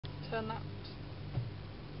turn that.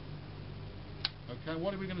 Okay,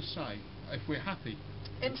 what are we going to say if we're happy?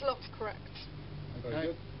 Interlock's correct.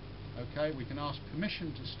 Okay. Okay, we can ask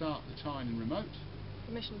permission to start the Tyne in remote.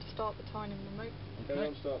 Permission to start the Tyne in remote. Okay,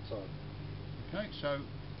 on start time. Okay, so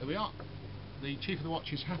there we are. The Chief of the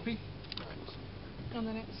Watch is happy. And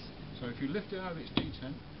then it's... So if you lift it out of its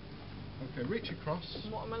detent, okay, reach across.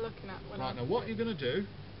 And what am I looking at when Right, now what you're going to do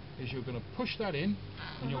is you're going to push that in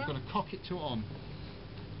and you're going to cock it to on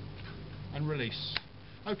and release.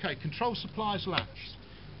 Okay, control supplies latched.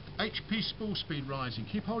 HP spool speed rising.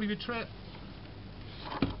 Keep hold of your trip.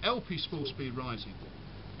 LP spool speed rising.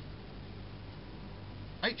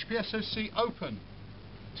 HP SOC open.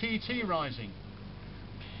 TT rising.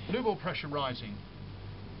 Lube oil pressure rising.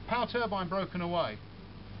 Power turbine broken away.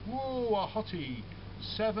 Whoa, a hottie.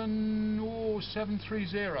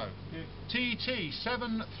 730. Yeah. TT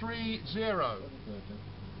 730.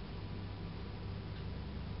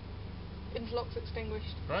 Interlock's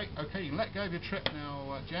extinguished. Great, okay, you can let go of your trip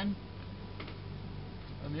now, Jen.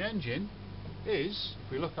 And the engine is,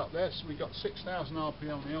 if we look up there, so we've got 6,000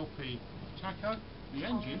 RPM on the LP tacho. The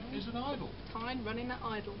engine is at idle. Tyne running at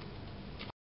idle.